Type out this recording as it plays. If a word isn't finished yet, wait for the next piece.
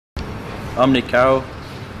I'm Nick Carroll,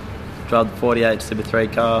 drive the 48 Super 3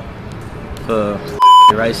 car for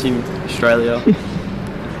Racing Australia,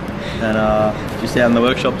 and just out in the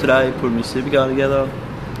workshop today putting my supercar together.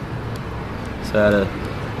 So I had a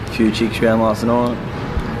few chicks around last night.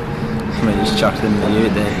 I just chucked them in the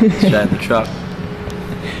ute there, straight in the truck.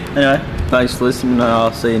 Anyway, thanks for listening, and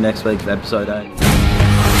I'll see you next week for episode 8.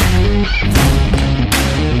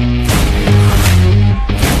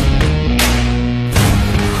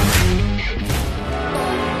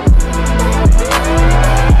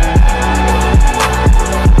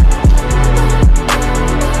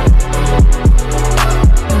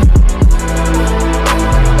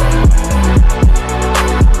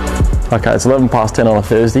 Okay, it's 11 past 10 on a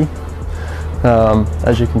Thursday.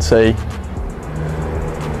 As you can see,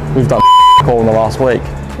 we've done all in the last week.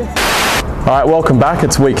 Alright, welcome back.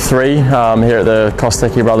 It's week 3 here at the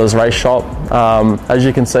Kostecki Brothers race shop. As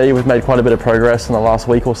you can see, we've made quite a bit of progress in the last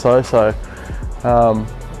week or so.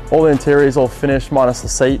 All the interior is all finished, minus the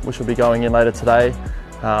seat, which will be going in later today.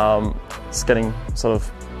 It's getting sort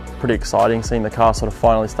of pretty exciting seeing the car sort of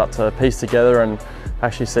finally start to piece together and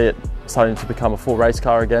actually see it starting to become a full race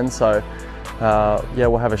car again. So yeah,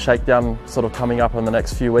 we'll have a shakedown sort of coming up in the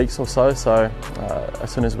next few weeks or so. So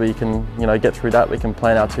as soon as we can, get through that, we can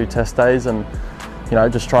plan our 2 test days and,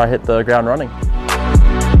 just try hit the ground running.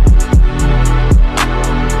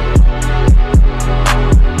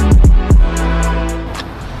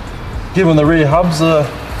 Giving the rear hubs a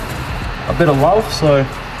bit of love, so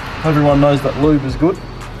everyone knows that lube is good.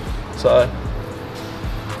 So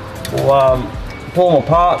we'll pull them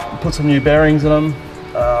apart, put some new bearings in them,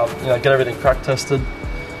 get everything crack tested,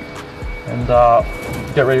 and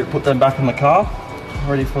get ready to put them back in the car,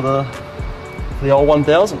 ready for the old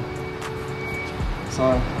 1000. So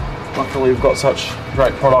luckily we've got such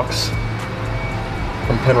great products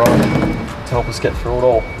from Penrite to help us get through it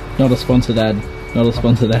all. Not a sponsored ad. Not a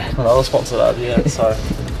sponsored ad. Another sponsored ad, yeah. So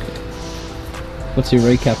what's your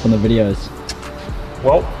recap on the videos?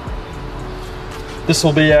 Well, this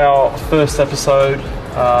will be our first episode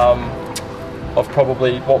of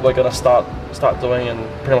probably what we're going to start doing, and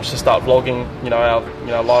pretty much just start vlogging,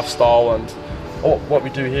 our lifestyle and what we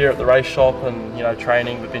do here at the race shop, and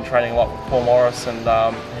training. We've been training a lot with Paul Morris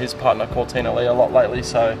and his partner Cortina Lee a lot lately.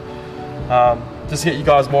 So just get you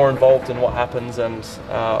guys more involved in what happens, and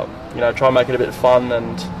try and make it a bit fun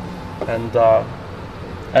and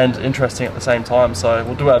interesting at the same time. So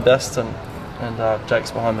we'll do our best, and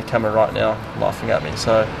Jake's behind the camera right now laughing at me.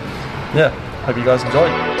 So yeah, hope you guys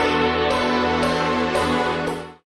enjoy.